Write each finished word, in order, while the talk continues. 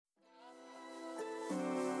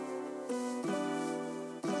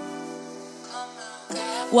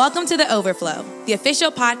Welcome to The Overflow, the official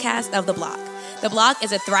podcast of The BLOC. The BLOC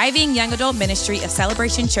is a thriving young adult ministry of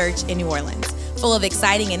Celebration Church in New Orleans, full of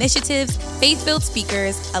exciting initiatives, faith-filled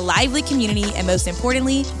speakers, a lively community, and most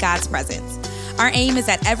importantly, God's presence. Our aim is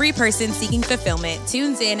that every person seeking fulfillment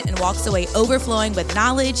tunes in and walks away overflowing with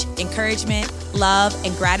knowledge, encouragement, love,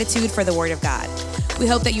 and gratitude for the Word of God. We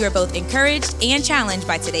hope that you are both encouraged and challenged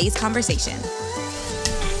by today's conversation.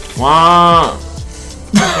 Wow.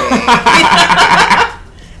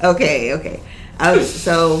 Okay.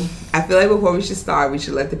 So I feel like before we should start, we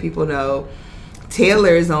should let the people know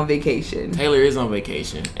Taylor is on vacation.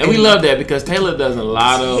 And we love that because Taylor does a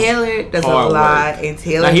lot of hard work. And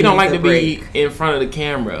Taylor he don't like to be in front of the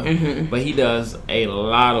camera, but he does a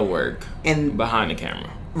lot of work and behind the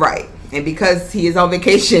camera. Right. And because he is on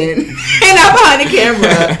vacation and not behind the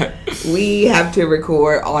camera, we have to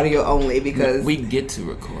record audio only because we get to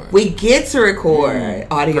record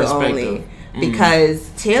audio only because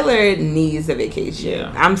Taylor needs a vacation.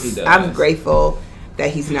 Yeah, I'm grateful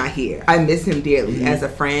that he's not here. I miss him dearly as a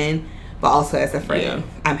friend, but also as a friend.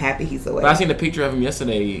 Yeah. I'm happy he's away. But I seen a picture of him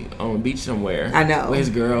yesterday on a beach somewhere. I know. With his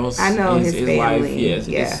girls. I know his family. Wife.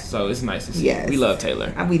 Yes. So it's nice to see. Yes. We love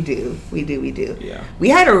Taylor. We do. Yeah. We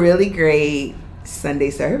had a really great Sunday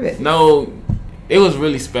service. No, it was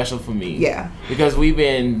really special for me. Yeah. Because we've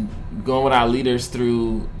been going with our leaders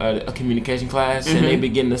through a communication class, and they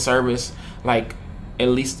begin the service like at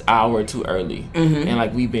least an hour or two early. And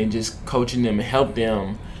like we've been just coaching them and help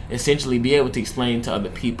them essentially be able to explain to other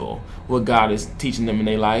people what God is teaching them in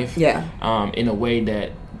their life in a way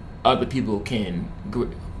that other people can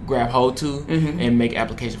grab hold to and make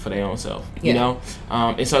application for their own self, you know?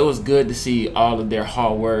 And so it was good to see all of their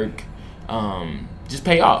hard work just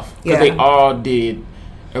pay off because they all did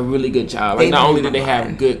a really good job. Like not only did they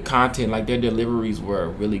have good content, like their deliveries were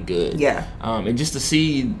really good. And just to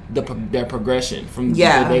see their progression from the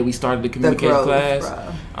day we started the communication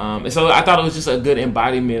class. And so I thought it was just a good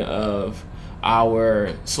embodiment of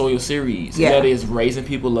our Soil series. That is raising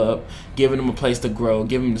people up, giving them a place to grow,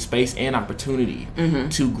 giving them the space and opportunity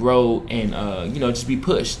to grow and just be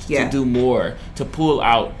pushed to do more, to pull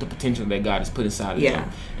out the potential that God has put inside of them.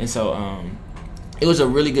 And so it was a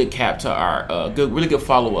really good cap to our really good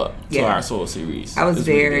follow up to our Soul series. I was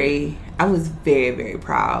very, very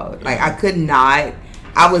proud. Like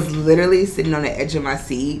I was literally sitting on the edge of my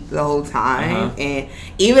seat the whole time, and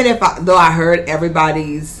even though I heard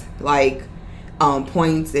everybody's like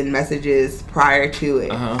points and messages prior to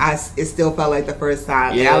it, it still felt like the first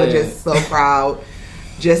time. And I was just so proud.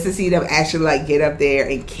 Just to see them actually like get up there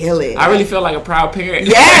and kill it. I really felt like a proud parent.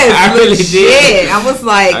 Yes, I really did. I was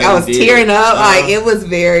like, I was tearing up. Like it was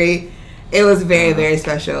very, very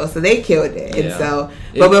special. So they killed it. And so,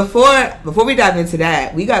 but before we dive into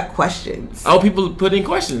that, we got questions. Oh, people put in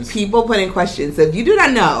questions. So if you do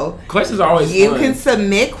not know, questions are always you fun. can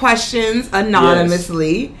submit questions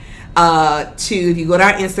anonymously. If you go to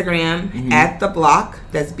our Instagram at the BLOC,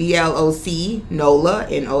 that's BLOC NOLA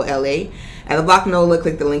NOLA. At the BLOC NOLA,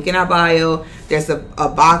 click the link in our bio. There's a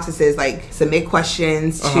box that says like submit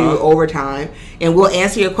questions to Overtime, and we'll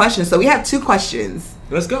answer your questions. So we have 2 questions.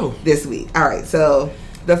 Let's go this week. All right. So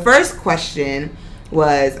the first question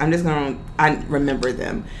was, I remember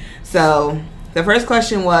them. So the first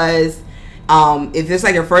question was, if it's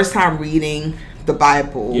like your first time reading the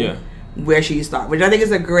Bible, where should you start? Which I think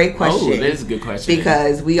is a great question. Oh, that is a good question.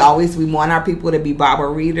 Because we want our people to be Bible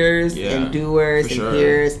readers and doers and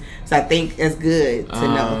hearers. So I think it's good to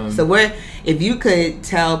know. So if you could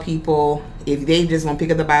tell people, if they just want to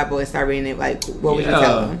pick up the Bible and start reading it, like what would you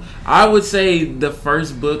tell them? I would say the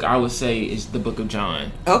first book I would say is the book of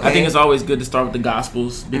John. Okay. I think it's always good to start with the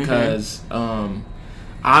Gospels because I'm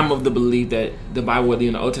of the belief that the Bible, whether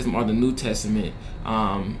in the Old Testament or the New Testament,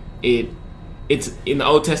 it's in the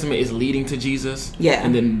Old Testament is leading to Jesus,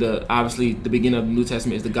 and then obviously the beginning of the New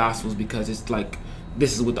Testament is the Gospels because it's like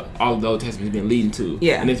this is what all of the Old Testament has been leading to.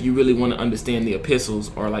 And if you really want to understand the epistles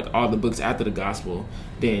or like all the books after the Gospel,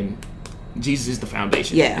 then Jesus is the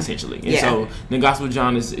foundation, essentially. And so the Gospel of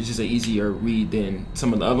John is just an easier read than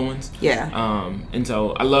some of the other ones. And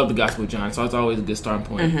so I love the Gospel of John, so it's always a good starting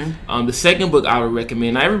point. The second book I would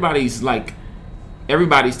recommend. Now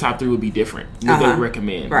everybody's top 3 would be different. What they would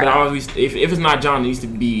recommend, but I always, if it's not John, it needs to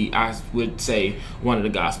be, I would say, one of the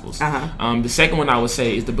Gospels. The second one I would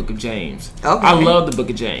say is the Book of James. I love the Book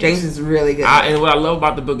of James. James is really good. And what I love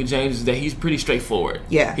about the Book of James is that he's pretty straightforward.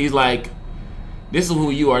 He's like, this is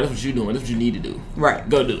who you are. This is what you're doing. This is what you need to do. Right.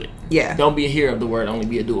 Go do it. Don't be a hearer of the word. Only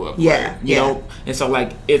be a doer of the word. You know. And so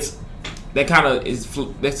like that's kind of his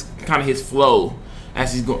flow.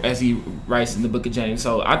 as he writes in the book of James.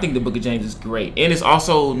 So I think the book of James is great, and it's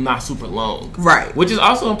also not super long, right? Which is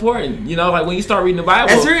also important. You know, like when you start reading the Bible,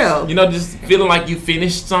 that's real. You know, just feeling like you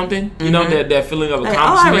finished something. You know, that feeling of like,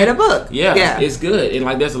 accomplishment. Oh, I read a book. Yeah, it's good, and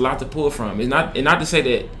like there's a lot to pull from. It's not to say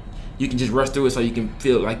that you can just rush through it so you can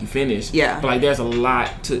feel like you finished. Yeah. But like there's a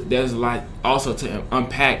lot also to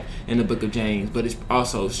unpack in the book of James, but it's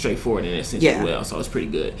also straightforward in that sense as well. So it's pretty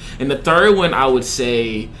good. And the third one I would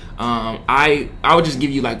say, I would just give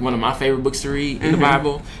you like one of my favorite books to read in the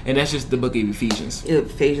Bible, and that's just the book of Ephesians.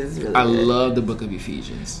 Ephesians is really I good. love the book of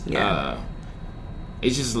Ephesians. Yeah. I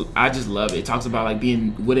just love it. It talks about like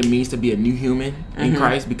being what it means to be a new human in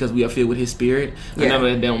Christ because we are filled with His Spirit. I know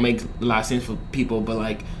that don't make a lot of sense for people, but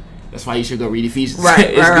like that's why you should go read Ephesians.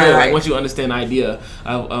 Right, it's right, good. Right. Like once you understand the idea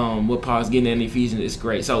of what Paul's getting at in Ephesians, it's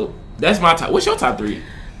great. So that's my top. What's your top 3?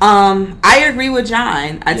 I agree with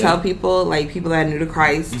John. I tell people that are new to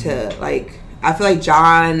Christ to like. I feel like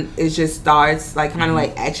John just starts like kind of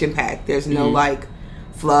like action packed. There's no like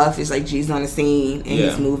fluff. It's like Jesus on the scene and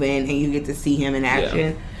he's moving and you get to see him in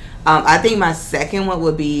action. I think my second one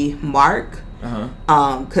would be Mark.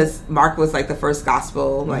 Because Mark was like the first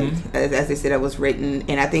gospel, like as they said, that was written,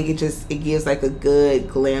 and I think it gives like a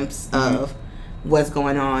good glimpse of what's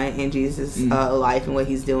going on in Jesus' life and what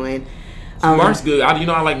he's doing. Mark's good.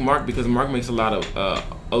 I like Mark because Mark makes a lot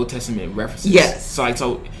of Old Testament references. Yes.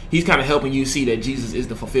 So he's kind of helping you see that Jesus is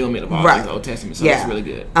the fulfillment of all these Old Testament. So it's really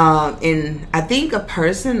good. And I think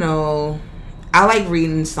I like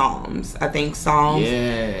reading Psalms. I think Psalms,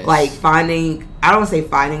 like I don't say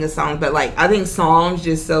finding a song, but like I think Psalms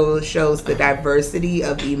just shows the diversity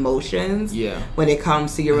of emotions when it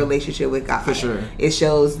comes to your relationship with God. For sure. It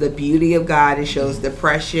shows the beauty of God. It shows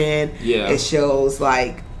depression. It shows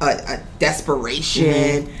like a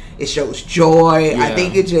desperation. It shows joy. I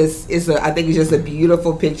think it's just a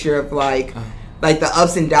beautiful picture of like the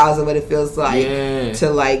ups and downs of what it feels like to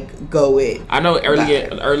like go with. I know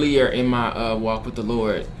earlier in my walk with the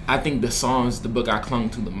Lord, I think the Psalms, the book I clung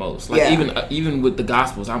to the most. Like even with the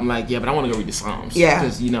Gospels, I'm like, but I want to go read the Psalms.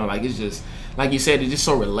 Because like it's just like you said, it's just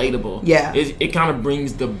so relatable. It kind of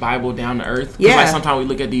brings the Bible down to earth. Like sometimes we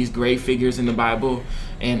look at these great figures in the Bible,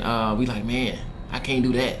 and we like, man, I can't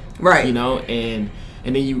do that. Right. You know,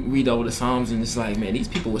 and then you read over the Psalms and it's like, man, these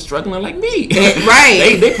people were struggling like me.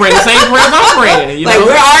 Right. they pray the same prayers I'm praying. You know?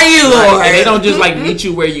 Where are you, Lord? And they don't just like meet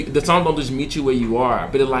you the Psalms don't just meet you where you are,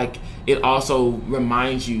 but it also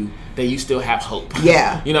reminds you that you still have hope.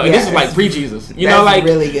 Yeah. You know, and this is like pre-Jesus. You know, like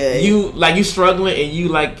really good. You struggling and you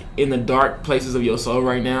like in the dark places of your soul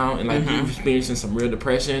right now and like you're experiencing some real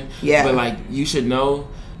depression. Yeah. But like you should know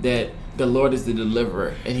that the Lord is the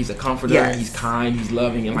deliverer and he's a comforter, he's kind, he's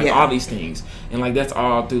loving, and like all these things, and like that's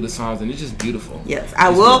all through the Psalms, and it's just beautiful. Yes, I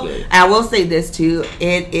will say this too.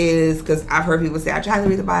 It is because I've heard people say I try to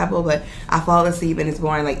read the Bible but I fall asleep and it's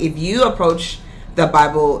boring. Like if you approach the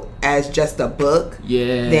Bible as just a book,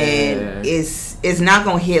 then it's not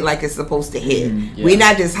gonna hit like it's supposed to hit. We're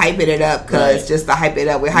not just hyping it up because just to hype it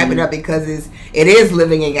up. We're hyping it up because it is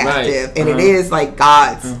living and active, and it is like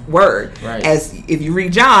God's word. As if you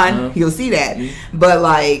read John, you'll see that. But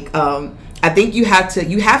like, I think you have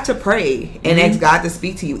to pray and ask God to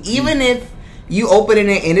speak to you, even if you open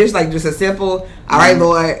it and it's like just a simple, all right,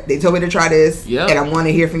 Lord, they told me to try this, and I want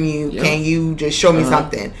to hear from you. Can you just show me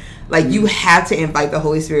something? Like you have to invite the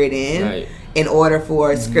Holy Spirit in order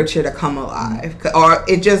for Scripture to come alive, or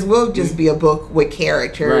it just will just be a book with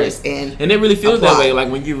characters and it really feels that way. Like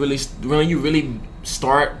when you really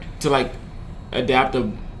start to like adapt a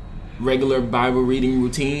regular Bible reading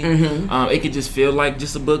routine, it could just feel like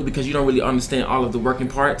just a book because you don't really understand all of the working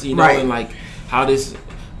parts, you know, and like how this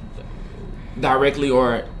directly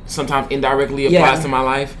or sometimes indirectly applies to my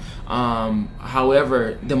life.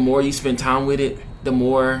 However, the more you spend time with it, the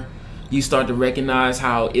more you start to recognize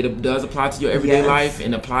how it does apply to your everyday life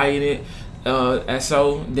and applying it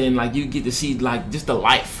then like you get to see like just the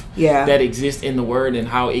life that exists in the word and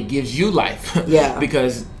how it gives you life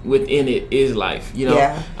because within it is life, you know.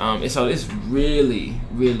 And so it's really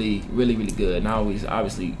really really really good, and I always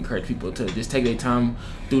obviously encourage people to just take their time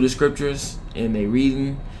through the scriptures and they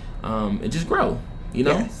reading and just grow, you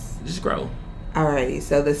know. Just grow. Alrighty,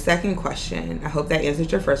 so the second question, I hope that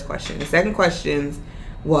answered your first question. The second question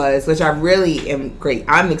was, which I really am great.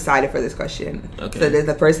 I'm excited for this question. Okay. So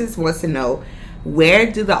the person wants to know,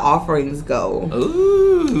 where do the offerings go?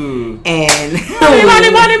 Ooh. And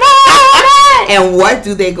money. And what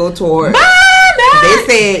do they go toward? They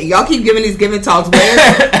said, y'all keep giving these giving talks.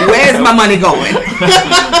 Where's my money going?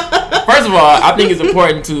 First of all, I think it's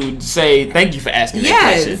important to say thank you for asking that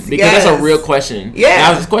question because that's a real question. Yeah.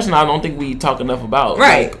 Now, this question I don't think we talk enough about.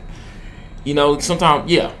 Right. Like,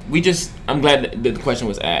 sometimes, I'm glad that the question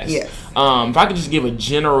was asked. Yes. If I could just give a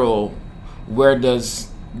general, where does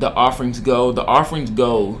the offerings go? The offerings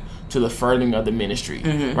go to the furthering of the ministry,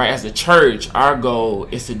 right? As a church, our goal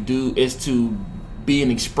is to be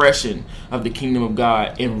an expression of the kingdom of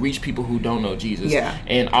God and reach people who don't know Jesus,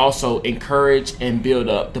 and also encourage and build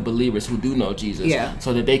up the believers who do know Jesus,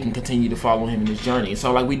 so that they can continue to follow him in his journey.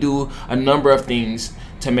 So like we do a number of things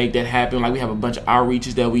to make that happen. Like we have a bunch of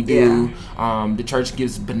outreaches that we do. The church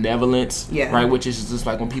gives benevolence, right, which is just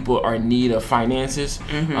like when people are in need of finances,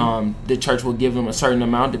 the church will give them a certain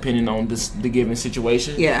amount depending on the given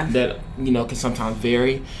situation, that can sometimes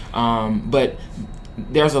vary, but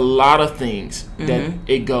there's a lot of things that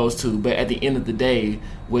it goes to. But at the end of the day,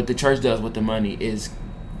 what the church does with the money is,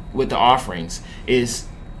 with the offerings, is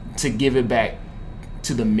to give it back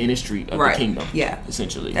to the ministry of the kingdom.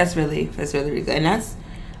 Essentially. That's really good. And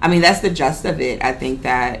that's the gist of it. I think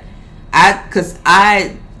that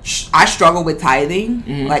I struggled with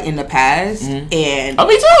tithing like in the past, and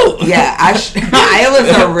me too. It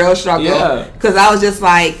was a real struggle because I was just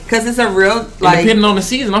like, because it's a real like, and depending on the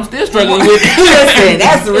season, I'm still struggling with it. Listen,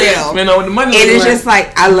 that's real. Depending on the money, and it's just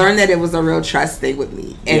like I learned that it was a real trust thing with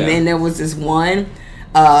me. And then there was this one.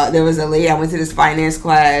 There was a lady, I went to this finance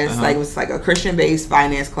class, like it was like a Christian-based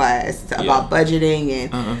finance class about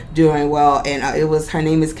budgeting and doing well. And her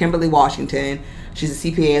name is Kimberly Washington. She's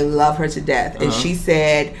a CPA. I love her to death. And she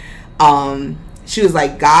said, she was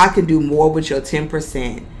like, God can do more with your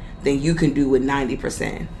 10% than you can do with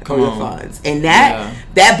 90% of your funds. And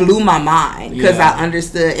that blew my mind, because I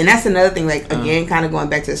understood. And that's another thing, like, again, kind of going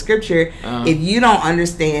back to the scripture, if you don't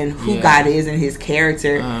understand who God is and his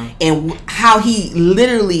character and how he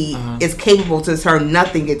literally is capable to turn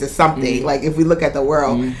nothing into something, like if we look at the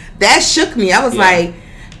world, that shook me. I was like,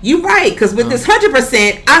 you right, because with this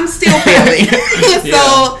 100%, I'm still failing.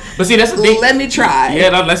 So, but see, that's the thing. Let me try. Yeah,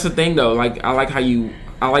 that's the thing, though. Like, I like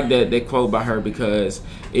that quote by her, because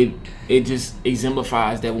it just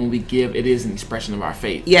exemplifies that when we give, it is an expression of our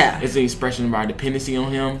faith. It's an expression of our dependency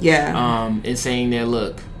on him. And saying that,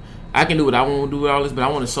 look, I can do what I want to do with all this, but I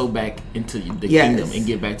want to sow back into the kingdom and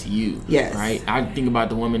give back to you. Right? I think about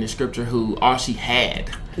the woman in scripture who all she had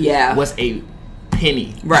was a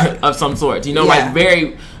penny of some sort, like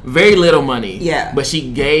very, very little money, but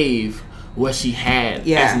she gave what she had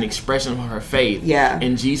as an expression of her faith,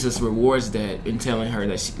 and Jesus rewards that in telling her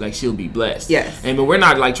that she'll be blessed. And but we're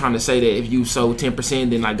not like trying to say that if you sow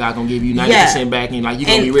 10%, then like God gonna give you 90% back, and like you're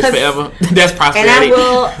gonna be rich forever. That's prosperity.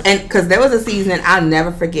 And because there was a season I'll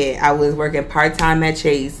never forget. I was working part-time at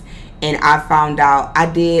Chase, and I found out I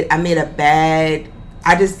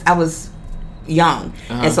was young,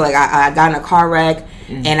 and so like I got in a car wreck,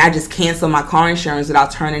 and I just canceled my car insurance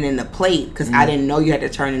without turning in the plate, because I didn't know you had to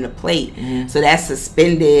turn in the plate. So that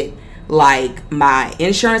suspended like my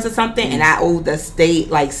insurance or something, and I owed the state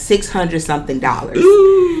like $600 something.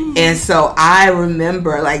 And so I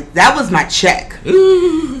remember like that was my check,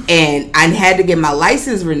 and I had to get my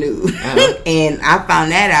license renewed. And I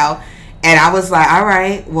found that out, and I was like, all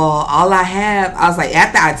right, well, all I have, I was like,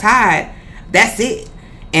 after I tied, that's it.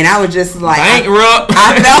 And I was just like, I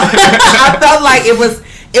felt like it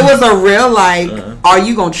was a real like, are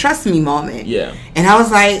you gonna trust me moment? And I was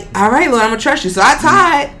like, all right, Lord, I'm gonna trust you. So I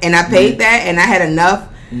tied, and I paid that, and I had enough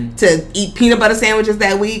to eat peanut butter sandwiches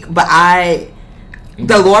that week. But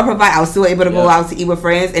the Lord provided. I was still able to go out to eat with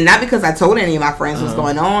friends, and not because I told any of my friends what's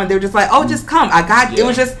going on. They were just like, oh, just come. I got. It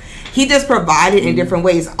was just. He just provided in different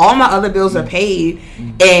ways. All my other bills are paid,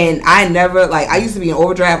 and I never like. I used to be in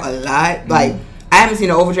overdraft a lot, like. I haven't seen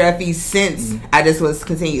an overdraft fee since I just was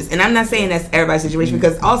continuous. And I'm not saying that's everybody's situation,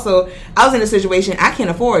 because also I was in a situation I can't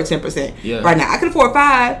afford 10% right now. I can afford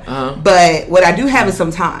 5%, but what I do have is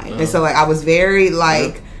some time. And so like I was very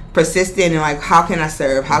like persistent and like, how can I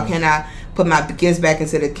serve? How can I put my gifts back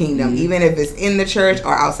into the kingdom, even if it's in the church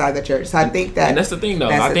or outside the church? So I think that, and that's the thing, though.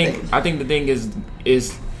 I think the thing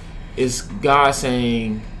is God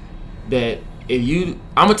saying that if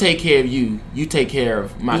I'm gonna take care of you, you take care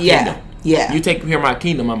of my kingdom. You take care of my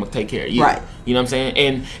kingdom, I'm going to take care of you. Right. You know what I'm saying?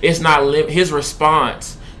 And it's not his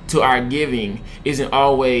response to our giving isn't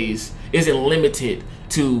limited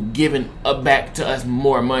to giving back to us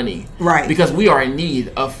more money. Right. Because we are in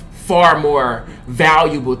need of far more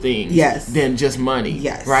valuable things than just money.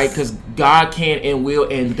 Right? Because God can and will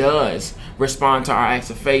and does respond to our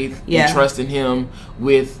acts of faith and trust in him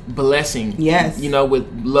with blessing.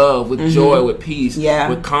 With love, with joy, with peace,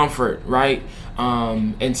 with comfort, right?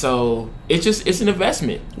 And so it's an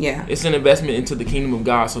investment. It's an investment into the kingdom of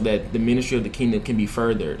God, so that the ministry of the kingdom can be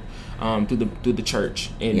furthered through the church.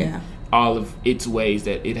 And all of its ways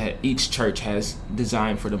that each church has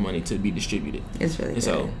designed for the money to be distributed. It's really good.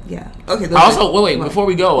 So, yeah. Okay. Also, wait, before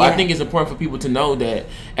we go, I think it's important for people to know that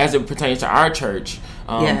as it pertains to our church,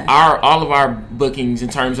 all of our bookings in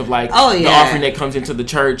terms of like the offering that comes into the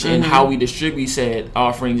church and how we distribute said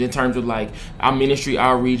offerings in terms of like our ministry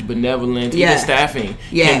outreach, benevolence, even staffing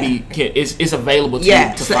it's available to you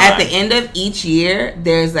to so find. At the end of each year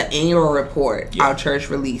there's an annual report our church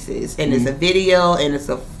releases, and it's a video and it's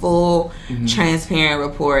a full transparent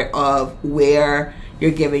report of where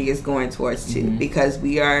your giving is going towards to, because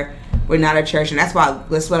we're not a church, and that's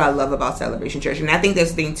what I love about Celebration Church. And I think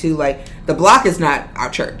there's a thing too, like the BLOC is not our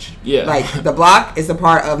church. Like the BLOC is a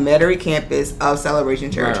part of Metairie campus of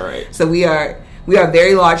Celebration Church. Right. So we are a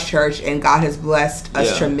very large church, and God has blessed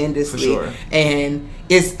us tremendously. For sure. And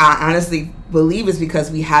I honestly believe it's because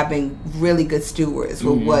we have been really good stewards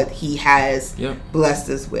with what He has blessed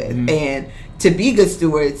us with. And to be good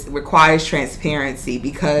stewards requires transparency,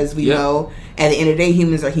 because we know at the end of the day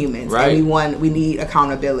humans are humans, and we need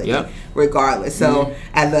accountability regardless. So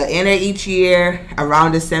at the end of each year,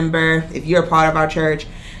 around December, if you're a part of our church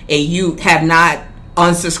and you have not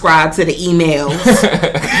unsubscribed to the emails,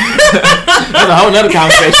 that's a whole nother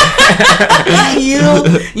conversation.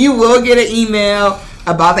 you will get an email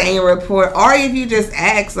about the annual report, or if you just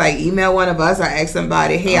ask, like email one of us or ask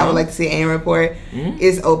somebody, hey, I would like to see an annual report.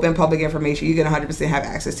 It's open public information. You can 100% have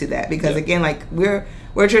access to that, because again, like we're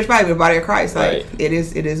a church body, we're a body of Christ. Like it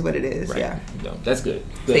is what it is. No, that's good.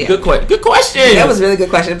 Good question. That was a really good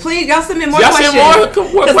question. Please, y'all submit more questions.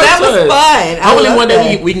 Because that was fun. I only want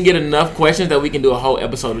that we can get enough questions that we can do a whole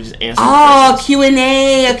episode of just answering questions.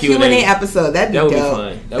 Q&A episode. That'd be dope.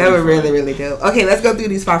 Fun. That would really, really dope. Okay, let's go through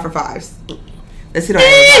these 5 for 5s. Let's hit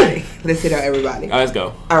on everybody. All right, let's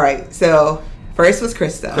go. All right, so first was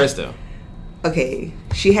Krista. Okay,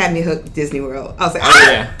 she had me hooked Disney World. I was like,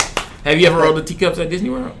 yeah. Have you ever rolled the teacups at Disney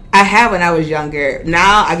World? I have when I was younger.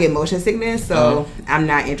 Now I get motion sickness, so I'm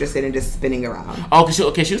not interested in just spinning around. Oh, she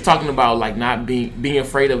was talking about like not being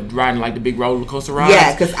afraid of riding like the big roller coaster rides.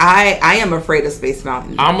 Yeah, because I am afraid of Space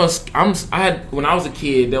Mountain. I had when I was a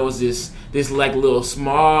kid, there was this like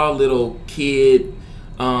small little kid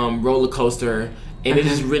roller coaster, and it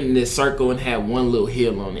just written this circle and had one little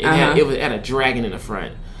hill on it. It had a dragon in the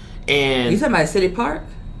front. And you talking about City Park?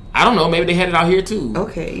 I don't know. Maybe they had it out here too.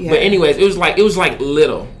 Okay, yeah. But anyways, it was like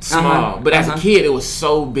little, small. But as a kid, it was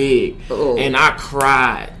so big, and I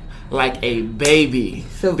cried like a baby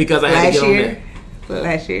because I had to get on there.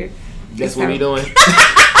 Last year. Guess what we doing?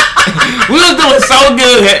 We was doing so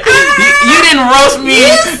good. You didn't roast me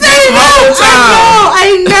this whole time.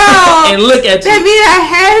 I know. And look at you. That mean I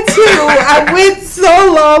had to. I went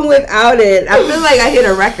so long without it. I feel like I hit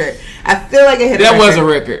a record. That was a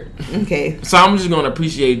record. Okay. So I'm just going to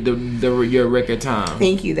appreciate your record time.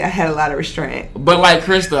 Thank you. That had a lot of restraint. But like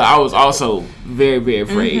Krista, I was also very, very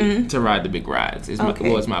afraid to ride the big rides.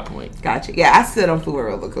 Was my point. Gotcha. Yeah, I stood on fluid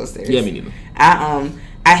roller coasters. Yeah, me neither.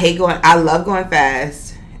 I hate going. I love going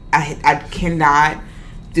fast. I cannot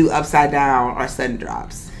do upside down or sudden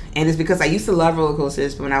drops, and it's because I used to love roller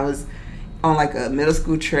coasters. But when I was on like a middle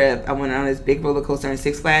school trip, I went on this big roller coaster in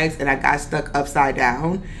Six Flags, and I got stuck upside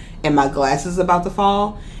down, and my glasses about to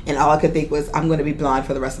fall, and all I could think was, I'm going to be blind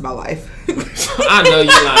for the rest of my life. I know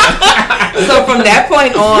you're lying. So from that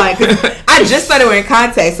point on, 'cause I just started wearing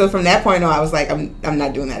contacts, so from that point on, I was like, I'm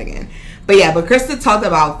not doing that again. But Krista talked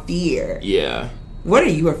about fear. Yeah. What are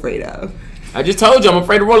you afraid of? I just told you I'm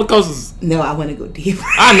afraid of roller coasters. No, I want to go deeper.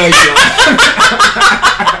 I know you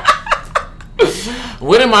are.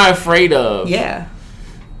 What am I afraid of? Yeah.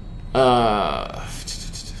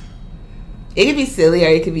 It could be silly or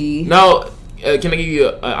it could be... No. Can I give you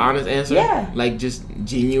an honest answer? Yeah. Like just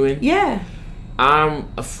genuine? Yeah.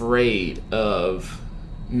 I'm afraid of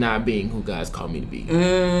not being who God's called me to be.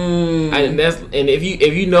 And if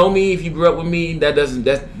you know me, if you grew up with me,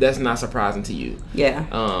 that's not surprising to you. Yeah.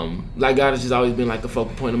 Like God has just always been like a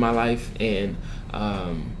focal point of my life, and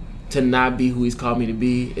to not be who He's called me to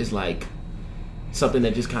be is like something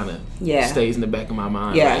that just kind of stays in the back of my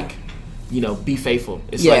mind. Yeah. Like, be faithful.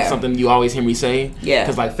 It's like something you always hear me say. Yeah.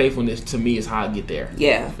 Because like faithfulness to me is how I get there.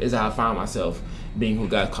 Yeah. Is how I find myself being who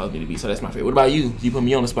God called me to be. So that's my favorite. What about you? You put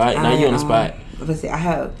me on the spot. Now you on the spot. Let's see.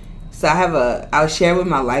 I'll share with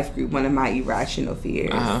my life group one of my irrational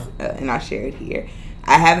fears, and I'll share it here.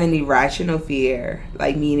 I have an irrational fear,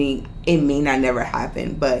 like meaning it may not never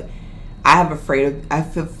happen, but I have a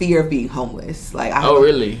fear of being homeless. Like,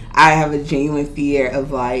 really? I have a genuine fear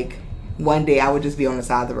of like one day I would just be on the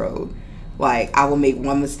side of the road. Like I will make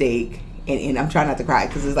one mistake. And I'm trying not to cry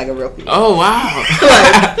because it's like a real fear. Oh, wow.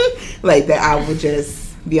 like that I would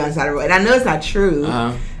just be on the side of the road. And I know it's not true.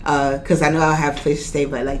 Because I know I'll have a place to stay,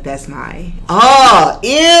 but like that's my ew.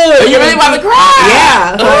 You really about to cry?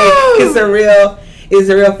 Yeah, like, it's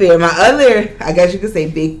a real fear. My other, I guess you could say,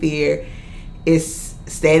 big fear is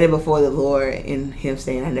standing before the Lord and Him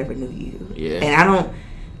saying, "I never knew you." Yeah, and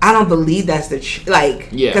I don't believe that's the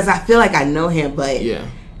because I feel like I know Him, but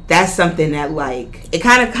that's something that like it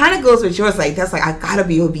kind of goes with yours. Like that's like I gotta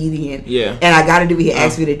be obedient, and I gotta do what He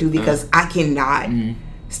asked me to do because I cannot.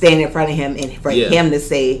 Stand in front of Him and for Him to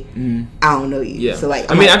say, "I don't know you." Yeah. So like,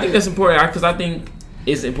 I think that's important because I think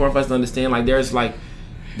it's important for us to understand like there's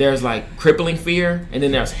crippling fear and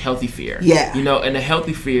then there's healthy fear. Yeah. You know, and the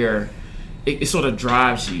healthy fear, it sort of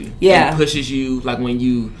drives you. Yeah. And pushes you like when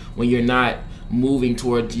you're not moving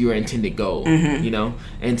towards your intended goal. You know,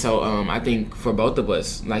 and so I think for both of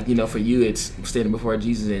us, like for you, it's standing before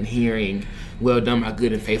Jesus and hearing, "Well done, my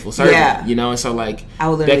good and faithful servant." Yeah. You know, and so like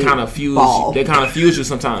that kind of fuels you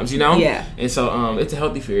sometimes, Yeah. And so it's a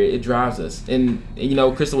healthy fear. It drives us. And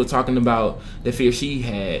Crystal was talking about the fear she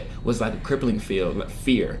had was like a crippling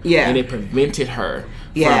fear. Yeah. And it prevented her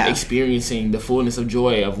from experiencing the fullness of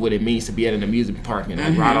joy of what it means to be at an amusement park and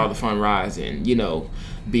like ride all the fun rides and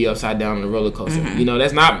be upside down on the roller coaster.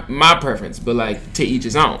 That's not my preference, but like to each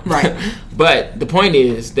his own. Right. But the point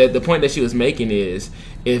that she was making is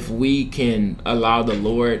if we can allow the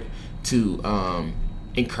Lord to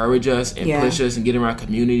encourage us and push us and get around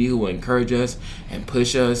community who will encourage us and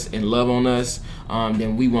push us and love on us,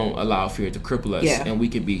 then we won't allow fear to cripple us, and we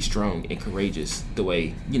can be strong and courageous the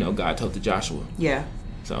way God told to Joshua. Yeah.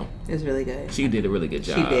 So it was really good. She did a really good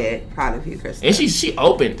job. She did. Proud of you, Krista. And she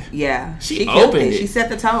opened. Yeah. She opened it. She set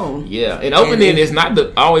the tone. Yeah. And opening is not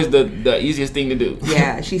always the easiest thing to do.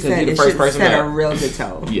 Yeah. She set a real good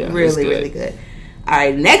tone. Yeah. Really, really good. All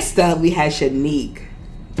right. Next up, we had Shanique.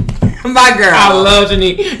 My girl. I love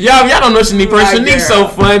Shanique. Y'all don't know Shanique person. Shanique's so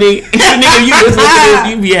funny. Shanique, if you listen to this,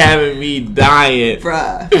 you be having me dying.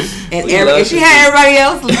 Bruh. And she had everybody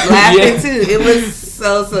else laughing too. It was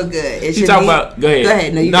so good. And she talked about. Go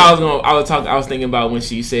ahead. No, I was thinking about when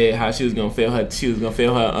she said how she was gonna fail her. She was gonna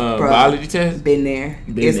fail her biology test. Been there.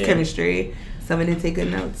 It's chemistry. Someone didn't take good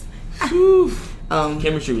notes.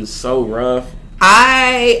 Chemistry was so rough.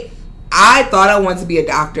 I thought I wanted to be a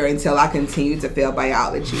doctor until I continued to fail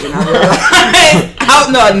biology, and I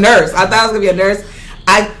realized a nurse. I thought I was gonna be a nurse.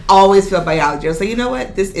 I always failed biology. I was like, you know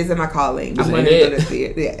what? This isn't my calling. I'm going to go to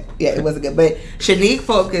theater. Yeah, it wasn't good. But Shanique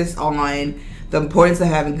focused on the importance of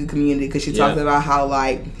having good community because she talked about how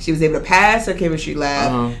like she was able to pass her chemistry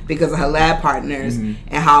lab because of her lab partners, and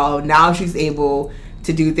how now she's able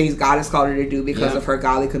to do things God has called her to do because of her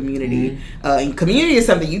godly community. And community is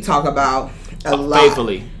something you talk about a lot.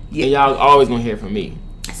 Faithfully. Yeah. And y'all always gonna hear from me.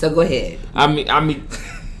 So go ahead. I mean,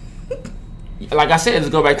 like I said, let's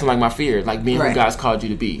go back to like my fear, like being who God's called you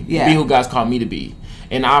to be, be who God's called me to be.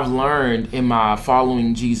 And I've learned in my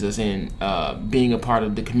following Jesus and being a part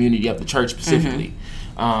of the community of the church specifically,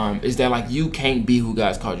 is that like you can't be who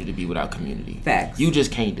God's called you to be without community. Facts. You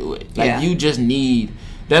just can't do it. Like you just need.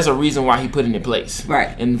 There's a reason why He put it in place.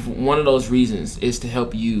 Right. And one of those reasons is to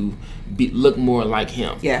help you look more like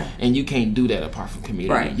Him. Yeah. And you can't do that apart from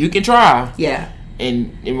community. Right. You can try. Yeah.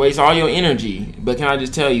 And waste all your energy, but can I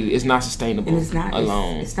just tell you, it's not sustainable. And it's not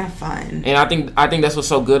alone. It's not fun. And I think that's what's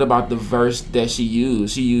so good about the verse that she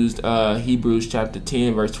used. She used Hebrews chapter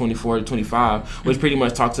 10, verse 24 to 25, which pretty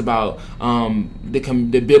much talks about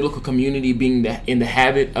the biblical community being in the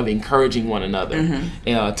habit of encouraging one another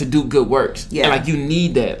to do good works. Yeah. And like you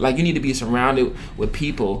need that. Like you need to be surrounded with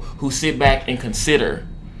people who sit back and consider,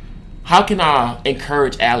 how can I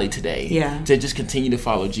encourage Aly today to just continue to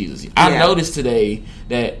follow Jesus? I noticed today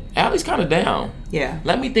that Aly's kind of down. Yeah.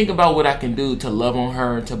 Let me think about what I can do to love on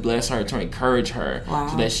her, to bless her, to encourage her,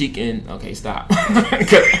 so that she can. Okay, stop.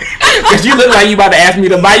 Because you look like you about to ask me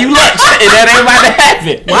to buy you lunch, and that ain't about to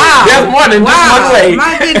happen. Wow. That's one in just one way.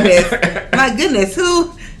 My goodness.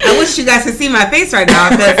 I wish you guys could see my face right now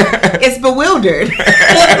because it's bewildered.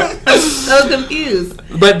 I'm so confused.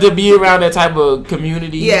 But to be around that type of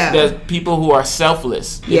community, there's people who are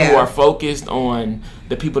selfless, who are focused on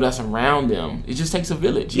the people that's around them. It just takes a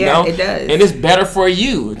village, you know? It does. And it's better for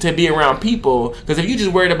you to be around people because if you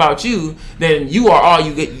just worried about you, then you are all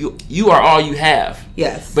you get. You are all you have.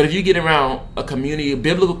 Yes. But if you get around a community, a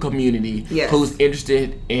biblical community, who's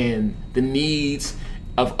interested in the needs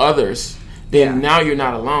of others, then now you're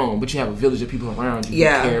not alone, but you have a village of people around you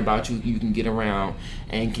who care about you, you can get around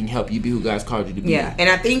and can help you be who God's called you to be. Yeah, and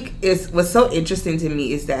I think what's so interesting to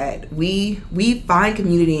me is that we find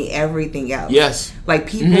community in everything else. Yes. Like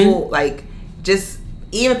people, like just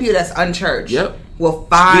even people that's unchurched. Yep. will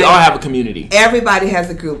find. We all have a community. Everybody has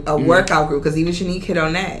a group, a workout group, because even Shanique hit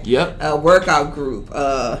on that. Yep. A workout group,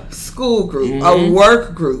 a school group, a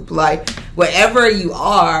work group. Like, wherever you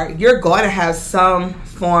are, you're going to have some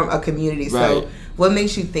form of community. Right. So what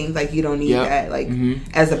makes you think like you don't need that, like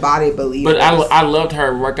as a body of believers? But I loved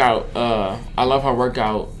her workout. I love her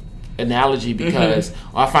workout analogy because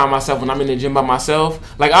I find myself when I'm in the gym by myself,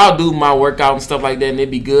 like I'll do my workout and stuff like that and it'd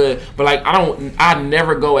be good, but like I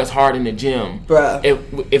never go as hard in the gym, bruh,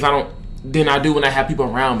 if I don't than I do when I have people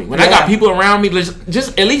around me. When I got people around me,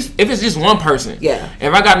 just at least if it's just one person. Yeah.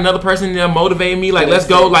 If I got another person there motivating me, like let's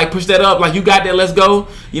go, like push that up, like you got that, let's go.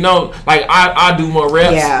 You know, like I do more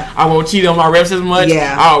reps. Yeah. I won't cheat on my reps as much.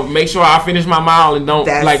 Yeah. I'll make sure I finish my mile and don't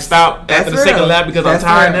like stop after the second lap because I'm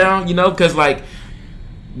tired now. You know, because like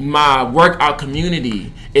my workout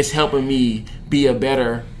community is helping me be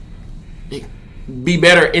better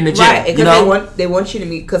in the gym. Right, because they want you to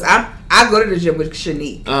meet. Because I go to the gym with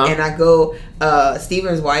Shanique, and I go.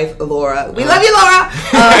 Steven's wife, Laura. We love you, Laura.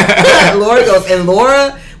 Laura goes, and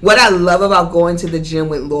Laura. What I love about going to the gym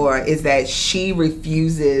with Laura is that she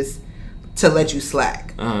refuses to let you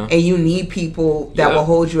slack, and you need people that will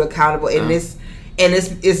hold you accountable. And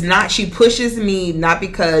it's not. She pushes me not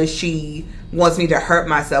because she wants me to hurt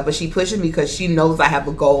myself, but she pushes me because she knows I have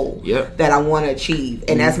a goal that I want to achieve.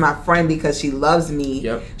 And as my friend, because she loves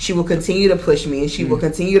me, she will continue to push me, and she will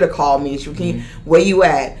continue to call me, and she will continue, where you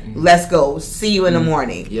at? Let's go. See you in the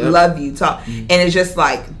morning. Love you. Talk. And it's just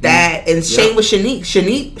like that. And same with Shanique.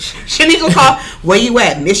 Shanique will call, where you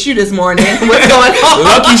at? Miss you this morning. What's going on?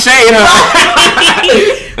 Lucky shade,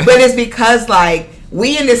 But it's because like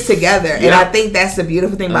we in this together, and I think that's the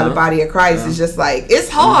beautiful thing about the body of Christ. It's just like it's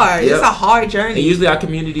hard. It's a hard journey. And usually our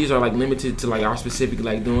communities are like limited to like our specific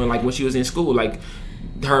like doing like when she was in school, like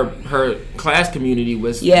her class community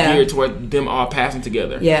was geared toward them all passing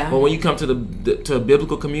together. Yeah. But when you come to a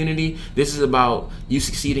biblical community, this is about you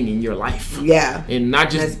succeeding in your life. Yeah. And not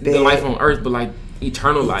just the life on earth, but like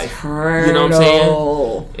eternal life. You know what I'm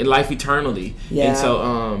saying? And life eternally. Yeah. And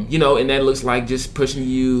so, you know, and that looks like just pushing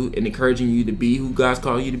you and encouraging you to be who God's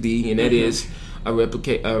called you to be, and that is a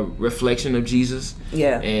reflection of Jesus.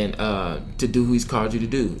 Yeah. And to do who He's called you to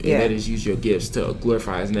do, and that is use your gifts to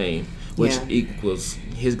glorify His name, which equals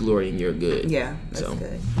His glory and your good. Yeah, that's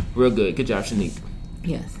good. Real good. Good job, Shanique.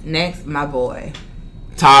 Yes. Next, my boy.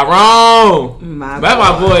 Tyrone, that's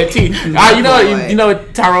my boy T. You know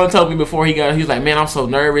what Tyrone told me before he was like, man, I'm so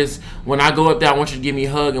nervous. When I go up there, I want you to give me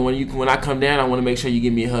a hug, and when I come down, I want to make sure you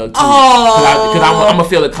give me a hug too. Because I'm gonna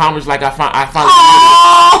feel accomplished, like I finally did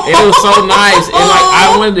it. And it was so nice, and like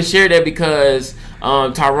I wanted to share that because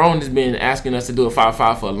Tyrone has been asking us to do a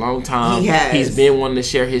 5-5 for a long time. He's been wanting to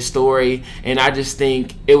share his story, and I just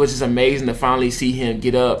think it was just amazing to finally see him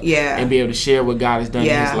get up and be able to share what God has done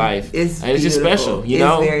in his life. It's just special, you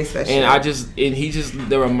know. It's very special. And he's just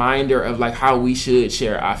the reminder of like how we should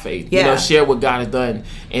share our faith. You know, share what God has done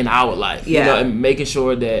in our life. You know, and making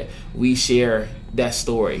sure that we share that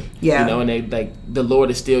story, you know, and they like the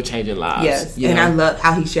Lord is still changing lives. Yes, and I love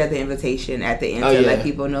how He shared the invitation at the end to let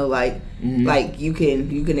people know, like, like you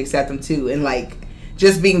can accept them too, and like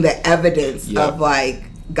just being the evidence of like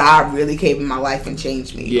God really came in my life and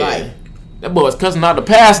changed me. Yeah. Like that boy was cussing out the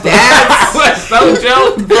pastor. That's so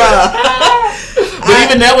joke, bro. But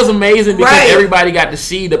even that was amazing because everybody got to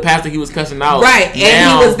see the pastor he was cussing out. Right,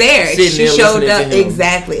 and he was there. She showed up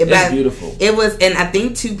exactly. That's beautiful. It was, and I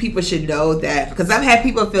think too, people should know that because I've had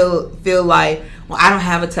people feel like, well, I don't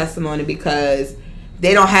have a testimony because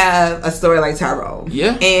they don't have a story like Tyrone.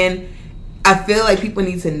 Yeah, and I feel like people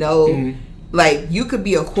need to know. Like, you could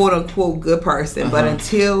be a quote-unquote good person, but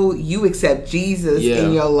until you accept Jesus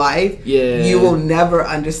in your life, you will never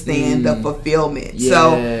understand the fulfillment.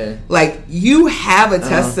 So, like, you have a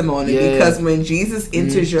testimony because when Jesus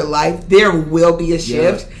enters your life, there will be a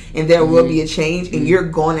shift and there will be a change, and you're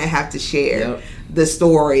going to have to share the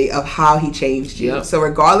story of how He changed you. So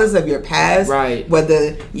regardless of your past,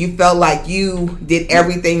 whether you felt like you did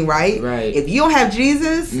everything right, if you don't have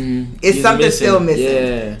Jesus, it's something still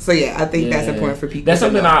missing. So I think that's important for people. That's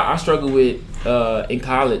something I struggle with in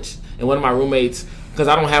college. And one of my roommates, because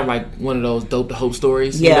I don't have like one of those dope to hope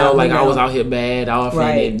stories, you know, like I was out here bad,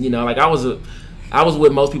 you know, like I was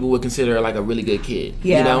what most people would consider like a really good kid.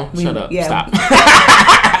 You know, shut up, stop.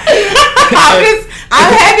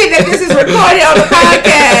 I'm happy that this is recorded on the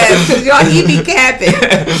podcast because y'all he be capping.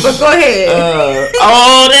 But go ahead.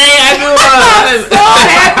 I'm so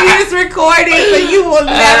happy it's recorded, so you will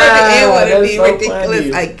never be able to be so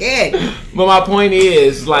ridiculous again. But my point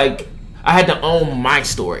is, like, I had to own my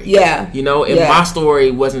story. Yeah, you know, and my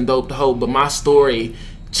story wasn't dope to hope, but my story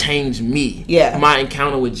changed me. Yeah. My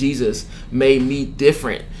encounter with Jesus made me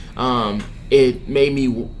different. It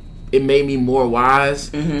made me more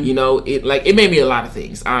wise. You know, it made me a lot of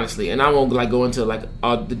things, honestly. And I won't like go into like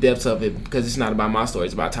all the depths of it because it's not about my story,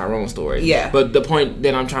 it's about Tyrone's story. Yeah. But the point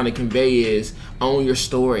that I'm trying to convey is own your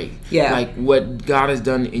story. Yeah. Like what God has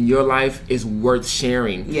done in your life is worth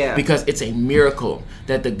sharing. Yeah. Because it's a miracle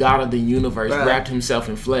that the God of the universe wrapped himself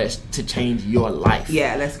in flesh to change your life.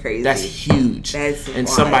 Yeah, that's crazy. That's huge. That's and wild.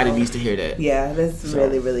 Somebody needs to hear that. Yeah, that's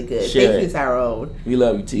really, really good. Share Thank it. you, Tyrone. We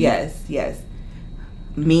love you, T. Yes.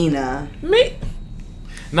 Mina.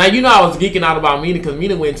 Now, you know I was geeking out about Mina because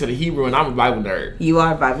Mina went to the Hebrew and I'm a Bible nerd. You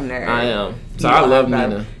are a Bible nerd. I am. So I love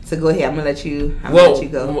Mina. So go ahead. I'm going to let you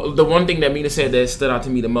go. The one thing that Mina said that stood out to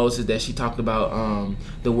me the most is that she talked about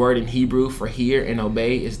the word in Hebrew for hear and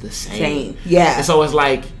obey is the same. Yeah. And so it's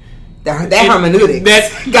like... That hermeneutics. I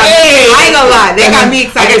ain't gonna lie. They got me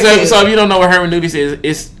excited. Okay, so if you don't know what hermeneutics is,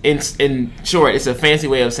 it's in short, it's a fancy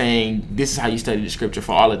way of saying this is how you study the scripture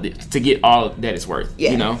for all of this to get all that it's worth. Yeah.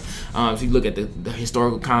 You know, so you look at the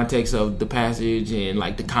historical context of the passage and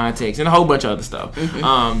like the context and a whole bunch of other stuff.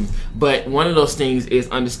 But one of those things is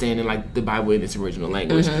understanding like the Bible in its original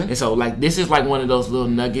language, and so like this is like one of those little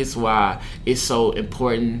nuggets why it's so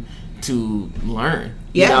important to learn.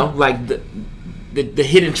 You know, like the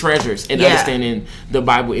hidden treasures and understanding the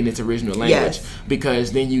Bible in its original language,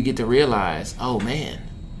 because then you get to realize, oh man,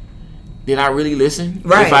 did I really listen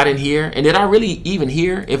if I didn't hear? And did I really even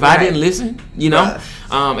hear if I didn't listen? You know?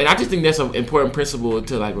 And I just think that's an important principle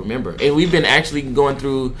to like remember. And we've been actually going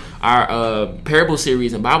through our parable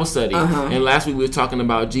series in Bible study. And last week we were talking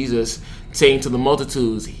about Jesus saying to the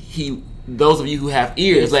multitudes, those of you who have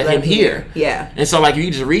ears, let him hear. Yeah. And so like if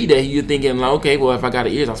you just read that, you're thinking like, okay, well if I got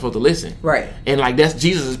ears, I'm supposed to listen. Right. And like that's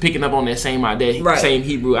Jesus is picking up on that same idea, same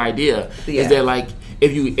Hebrew idea. Is that like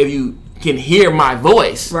if you can hear my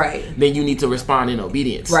voice, then you need to respond in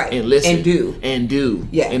obedience. And listen. And do.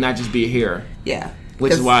 Yeah. And not just be a hearer. Yeah.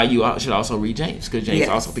 Which is why you should also read James, because James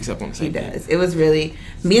also picks up on the same thing. He does. It was really,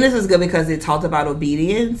 Mina's was good because it talked about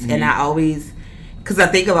obedience, and I always, because I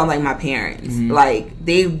think about like my parents, like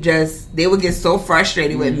they would get so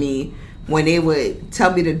frustrated with me when they would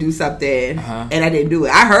tell me to do something and I didn't do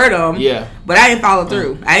it. I heard them, but I didn't follow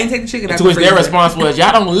through. I didn't take the chicken out the freezer. Their response was,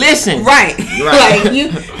 "Y'all don't listen." Like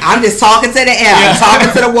I'm just talking to the air, I'm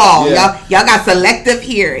talking to the wall. Y'all got selective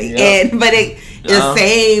hearing, the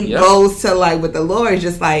same goes to like with the Lord. It's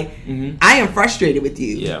just like I am frustrated with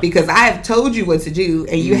you because I have told you what to do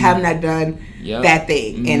and you have not done that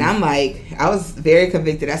thing. And I'm like, I was very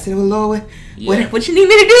convicted. I said, "Oh Lord, what you need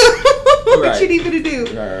me to do? What you need me to do?"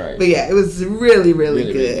 Right. But yeah, it was really,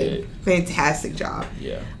 really good. Fantastic job.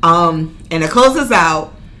 Yeah. And to close us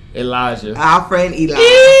out, Elijah, our friend Eli,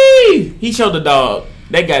 he showed the dog.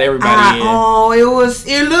 They got everybody in. Oh, it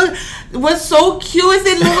was so cute.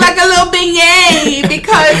 It looked like a little beignet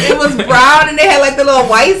because it was brown and they had like the little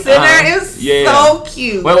whites in there. It was so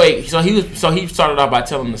cute. Wait. So he started off by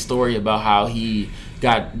telling the story about how he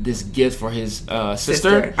got this gift for his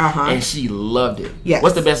sister, and she loved it. Yes.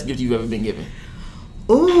 What's the best gift you've ever been given?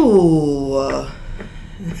 Ooh,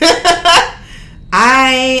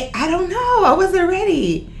 I don't know. I wasn't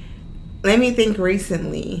ready. Let me think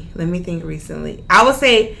recently. I would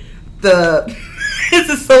say this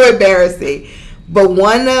is so embarrassing, but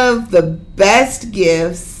one of the best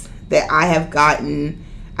gifts that I have gotten,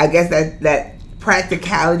 I guess that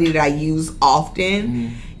practicality that I use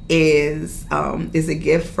often is a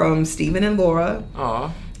gift from Stephen and Laura.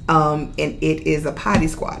 Aww. And it is a potty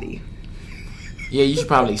squatty. Yeah, you should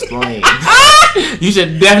probably explain. You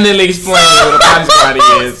should definitely explain what a potty squatty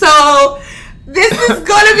is. So this is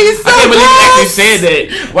gonna be so. I can't believe you actually said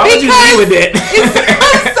that. Why would you leave with that?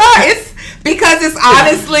 It's because it's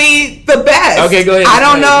honestly the best. Okay, go ahead. I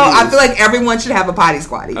don't know. I feel like everyone should have a potty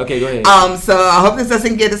squatty. Okay, go ahead. So I hope this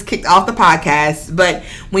doesn't get us kicked off the podcast. But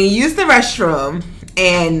when you use the restroom,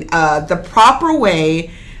 and the proper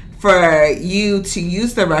way for you to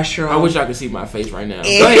use the restroom, I wish I could see my face right now.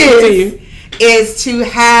 Go ahead, continue. Is to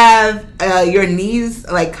have your knees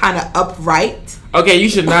like kind of upright. Okay, you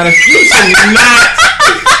should not.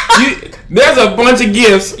 There's a bunch of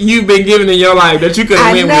gifts you've been given in your life that you could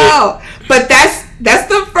have went with. I know, but that's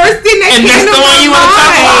the first thing that came to my mind. And that's the one you want to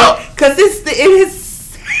talk about? Because it is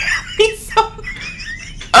so.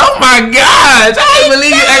 Oh my gosh! I can't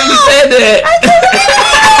believe you actually said that.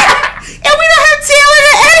 And we don't have Taylor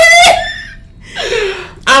to edit it.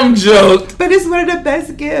 I'm joked. But it's one of the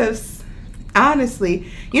best gifts.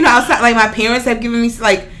 Honestly, outside, like my parents have given me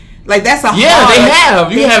like Like, that's a hard. Yeah, they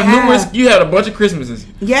have. You have numerous. You had a bunch of Christmases.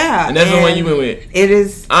 Yeah, and that's the one you went with. It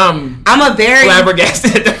is. I'm a very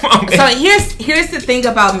flabbergasted at the moment. So here's the thing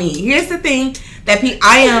about me. Here's the thing that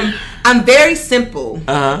I'm very simple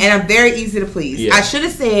and I'm very easy to please. Yeah.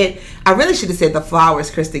 I really should have said the flowers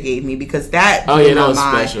Krista gave me, because that that was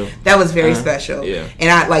special. That was very special. Yeah, and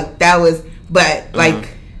I like that was, but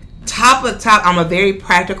like. Top of top, I'm a very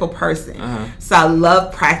practical person. So I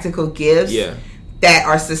love practical gifts that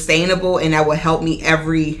are sustainable and that will help me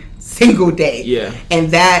every single day. Yeah.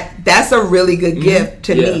 And that's a really good gift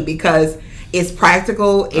to me, because it's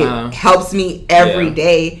practical. It helps me every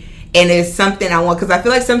day. And it's something I want, because I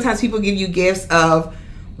feel like sometimes people give you gifts of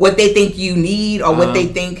what they think you need or what they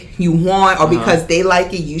think you want, or because they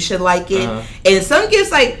like it, you should like it. And some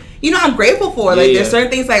gifts, like, I'm grateful for. Like, there's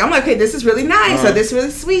certain things, like, I'm like, hey, this is really nice, or this is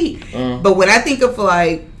really sweet. But when I think of,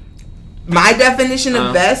 like, my definition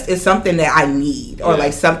of best is something that I need, or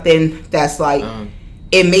like something that's like,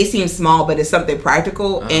 it may seem small, but it's something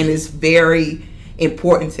practical and it's very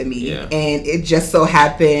important to me. And it just so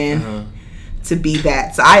happened to be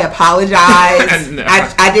that. So I apologize. No.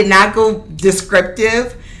 I did not go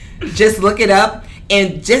descriptive. Just look it up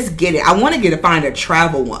and just get it. I want to find a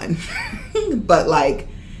travel one, but like,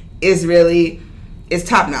 it's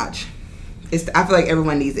top notch. I feel like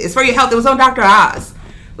everyone needs it. It's for your health. It was on Dr. Oz.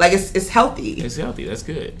 Like, it's healthy. It's healthy. That's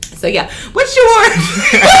good. So yeah, what's yours?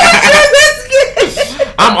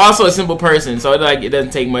 I'm also a simple person, so it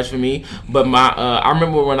doesn't take much for me. But I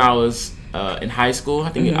remember when I was in high school. I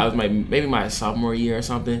think I was maybe my sophomore year or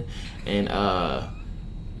something, and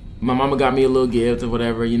my mama got me a little gift or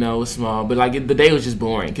whatever, it was small, but like the day was just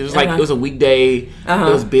boring, because it was like it was a weekday, it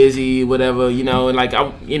was busy, whatever, and like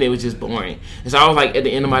it was just boring. And so I was like, at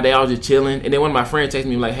the end of my day, I was just chilling, and then one of my friends texted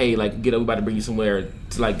me like, hey, like, get up, we about to bring you somewhere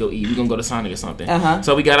to like go eat. We're gonna go to Sonic or something.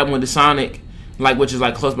 So we got up and went to Sonic, like, which is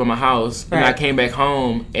like close by my house, and I came back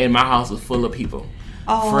home and my house was full of people.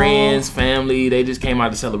 Friends, family, they just came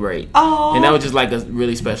out to celebrate. And that was just like a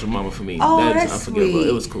really special moment for me. That's unforgettable. Sweet.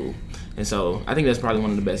 It was cool. And so I think that's probably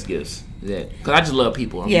one of the best gifts, because I just love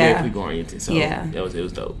people. I'm very people oriented. So it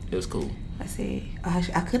was dope. It was cool. Let's see. I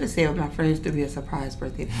could have said with my friends to be a surprise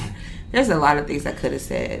birthday party. There's a lot of things I could have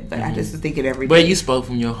said, but I just was thinking every day. But you spoke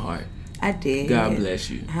from your heart. I did. God bless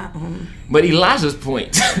you. But Elijah's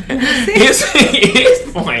point, his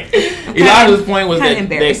point. Elijah's point was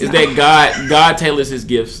that God tailors His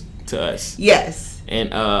gifts to us. Yes.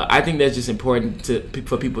 And I think that's just important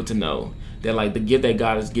for people to know that, like, the gift that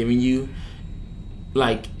God is giving you,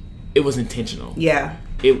 like, it was intentional. Yeah.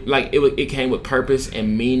 It came with purpose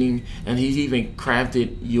and meaning, and He's even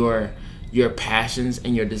crafted your passions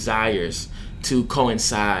and your desires to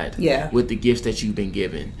coincide with the gifts that you've been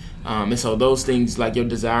given. And so those things, like your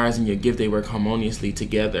desires and your gift, they work harmoniously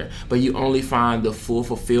together. But you only find the full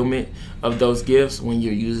fulfillment of those gifts when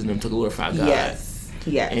you're using them to glorify God. Yes.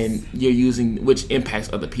 And you're using, which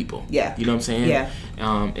impacts other people. Yeah. You know what I'm saying? Yeah.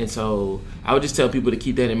 And so I would just tell people to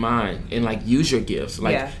keep that in mind and, like, use your gifts.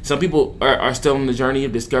 Like, some people are still on the journey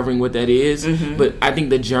of discovering what that is, but I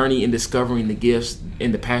think the journey in discovering the gifts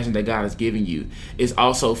and the passion that God has given you is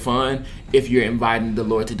also fun if you're inviting the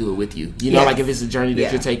Lord to do it with you. You know, like, if it's a journey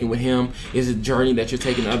that you're taking with Him, it's a journey that you're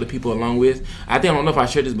taking other people along with. I don't know if I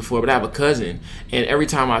shared this before, but I have a cousin, and every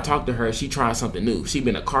time I talk to her, she tries something new. She's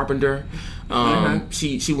been a carpenter.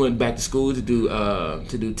 She went back to school to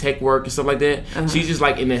do tech work and stuff like that. She's just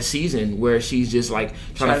like in that season where she's just like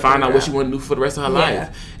trying to find out what she want to do for the rest of her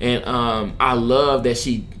life. And I love that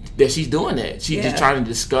she's doing that. She's just trying to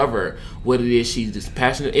discover what it is she's just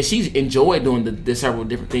passionate, and she's enjoyed doing the several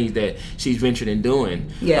different things that she's ventured in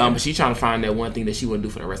doing. But she's trying to find that one thing that she want to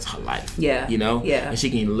do for the rest of her life. And she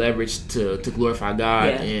can leverage to glorify God.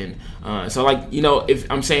 And so, like,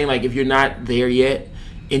 if I'm saying, like, if you're not there yet,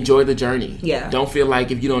 enjoy the journey. Don't feel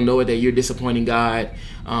like if you don't know it that you're disappointing God,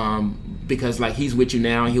 because, like, He's with you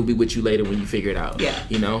now and He'll be with you later when you figure it out.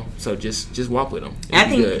 So just walk with Him. I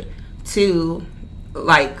think good. Too,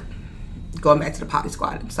 like, going back to the Poppy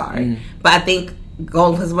Squad, I'm sorry, but I think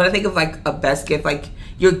because when I think of, like, a best gift, like,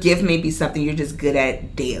 your gift may be something you're just good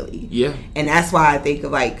at daily. And that's why I think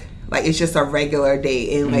of like it's just a regular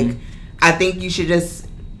day, and like, I think you should just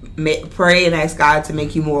pray and ask God to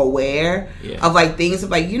make you more aware of, like, things of,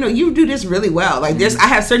 like, you do this really well. Like, I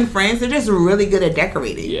have certain friends, they're just really good at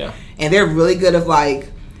decorating. And they're really good at,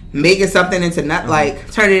 like, making something into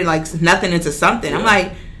like turning, like, nothing into something. I'm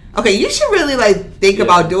like, okay, you should really, like, think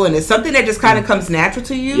about doing this. Something that just kind of comes natural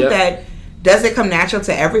to you that doesn't come natural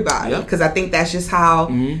to everybody. Because I think that's just how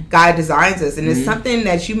God designs us. And it's something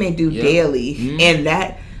that you may do daily. And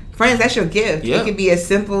that, friends, that's your gift. It could be as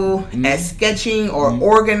simple as sketching or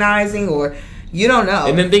organizing or You don't know.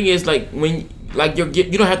 And the thing is, like, when like your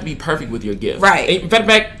gift, you don't have to be perfect with your gift. Right. In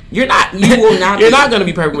fact, you're not. You will not. You're not going to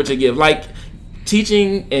be perfect with your gift. Like,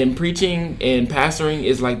 teaching and preaching and pastoring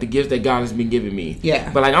is like the gift that God has been giving me.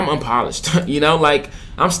 Yeah. But like, I'm unpolished. You know, like,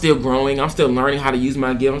 I'm still growing. I'm still learning how to use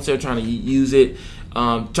my gift. I'm still trying to use it.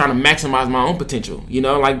 Trying to maximize my own potential. You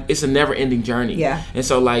know, like, it's a never-ending journey. Yeah. And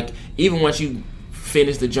so, like, even once you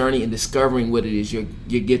finish the journey and discovering what it is you're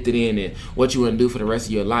gifted in and what you want to do for the rest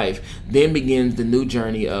of your life, then begins the new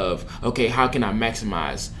journey of, okay, how can I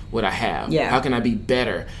maximize what I have? Yeah. How can I be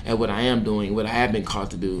better at what I am doing, what I have been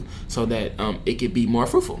called to do, so that it could be more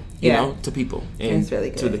fruitful, you know, to people and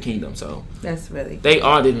really to the kingdom. So that's really good. They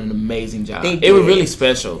all did an amazing job. They It was did. really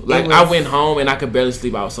special. Like, I went home and I could barely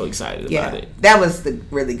sleep. I was so excited about it. That was the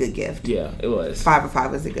really good gift. Yeah, it was. 5 of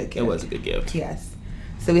 5 was a good gift. It was a good gift. Yes.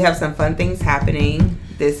 So we have some fun things happening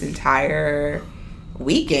this entire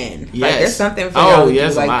weekend. Yes. Like, there's something for y'all to do,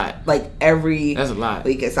 that's like, a lot. like every That's a lot.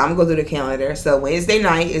 weekend. So I'm gonna go through the calendar. So Wednesday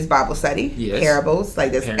night is Bible study. Yes. Parables.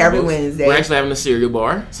 Like, that's Parables. every Wednesday. We're actually having a cereal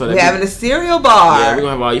bar. So We're having a cereal bar. Yeah, we're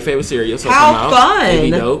gonna have all your favorite cereals. So How come out. fun. It'll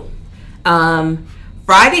be dope.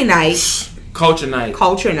 Friday night, Culture night.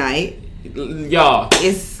 culture night. Y'all,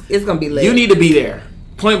 It's gonna be lit. you need to be there.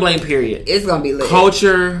 Point blank, period. It's gonna be lit.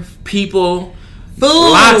 Culture, people, Food.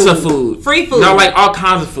 lots of food. Free food. Not like all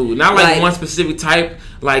kinds of food. Not like Like- one specific type.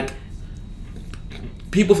 Like,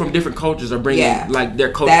 people from different cultures are bringing like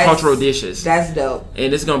their cultural dishes. That's dope.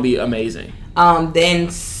 And it's gonna be amazing.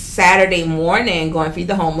 Then Saturday morning, going to feed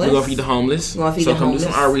the homeless. We're gonna feed the homeless. We're gonna feed so the come homeless.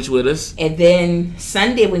 do some outreach with us. And then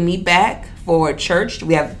Sunday we meet back for church.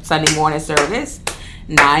 We have Sunday morning service,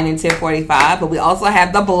 9 and 10:45. But we also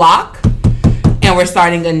have the BLOC, and we're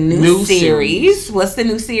starting a new series. What's the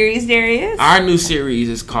new series, Darius? Our new series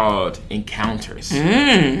is called Encounters,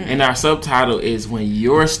 and our subtitle is When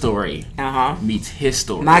Your Story Meets His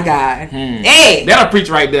Story. My God, hey, that'll preach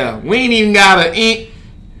right there. We ain't even gotta eat.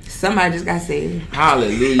 Somebody just got saved.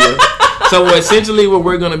 Hallelujah. So essentially what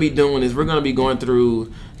we're going to be doing is we're going to be going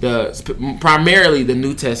through primarily the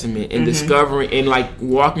New Testament and discovering and like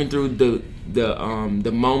walking through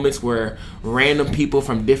the moments where random people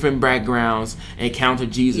from different backgrounds encounter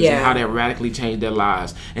Jesus and how that radically changed their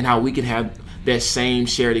lives, and how we can have that same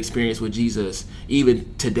shared experience with Jesus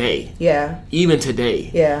even today. Even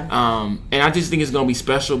today. And I just think it's going to be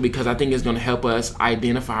special because I think it's going to help us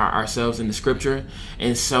identify ourselves in the scripture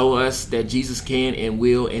and show us that Jesus can and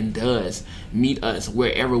will and does meet us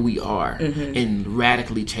wherever we are and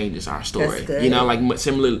radically changes our story. You know, like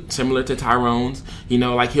similar to Tyrone's, you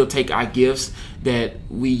know, like he'll take our gifts that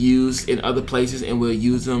we use in other places and he'll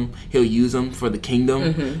use them for the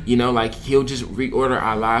kingdom. You know, like he'll just reorder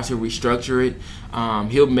our lives, he'll restructure it.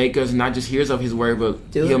 He'll make us not just hearers of his word, but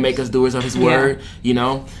he'll make us doers of his word, you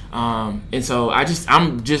know. And so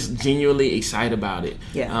I'm just genuinely excited about it.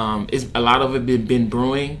 It's a lot of it been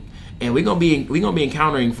brewing, and we're gonna be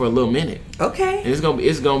encountering for a little minute. Okay. And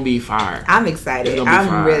it's gonna be fire. I'm excited.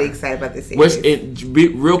 I'm really excited about this series.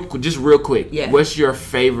 Real quick. Yeah. What's your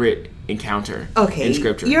favorite encounter in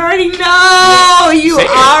scripture? You already know.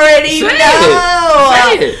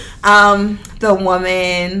 Say it. The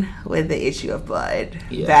woman with the issue of blood.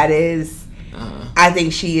 That is, I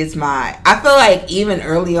think she is I feel like even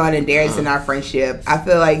early on in Darius and our friendship, I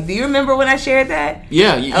feel like, do you remember when I shared that?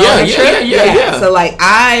 Yeah. So like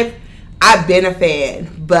I've been a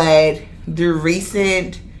fan, but the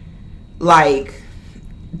recent like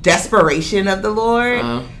desperation of the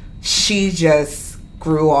Lord, she just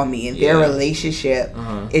grew on me, and their relationship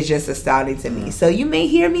is just astounding to me. So you may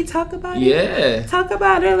hear me talk about it. Talk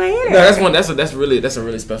about it later. No, that's a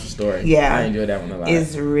really special story. Yeah, I enjoyed that one a lot.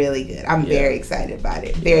 It's really good. I'm very excited about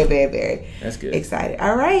it. Very, very, very. That's good. Excited.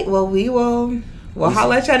 All right. Well, we'll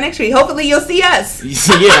holler at y'all next week. Hopefully you'll see us.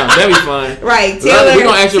 Yeah, that'd be fun. Right. We're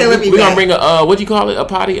gonna bring a what do you call it? A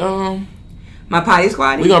potty my potty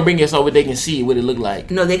squad. We're gonna bring it so they can see what it look like.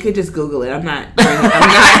 No, they could just Google it. I'm not.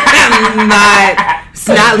 It's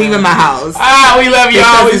not leaving my house. We love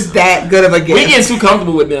y'all. It's that good of a gift. We getting too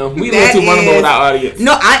comfortable with them. We a little too vulnerable with our audience.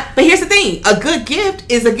 No, but here's the thing: a good gift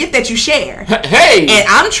is a gift that you share. Hey, and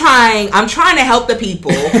I'm trying to help the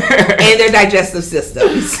people and their digestive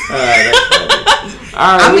systems.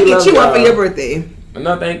 I'm gonna get you one for your birthday.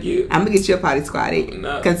 No, thank you. I'm gonna get you a potty squatty.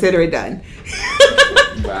 No. Consider it done.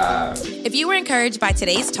 Bye. If you were encouraged by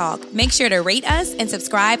today's talk, make sure to rate us and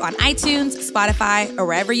subscribe on iTunes, Spotify, or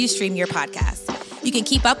wherever you stream your podcasts. You can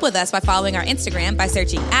keep up with us by following our Instagram by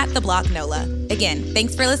searching @TheBLOC NOLA. Again,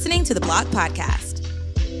 thanks for listening to The BLOC Podcast.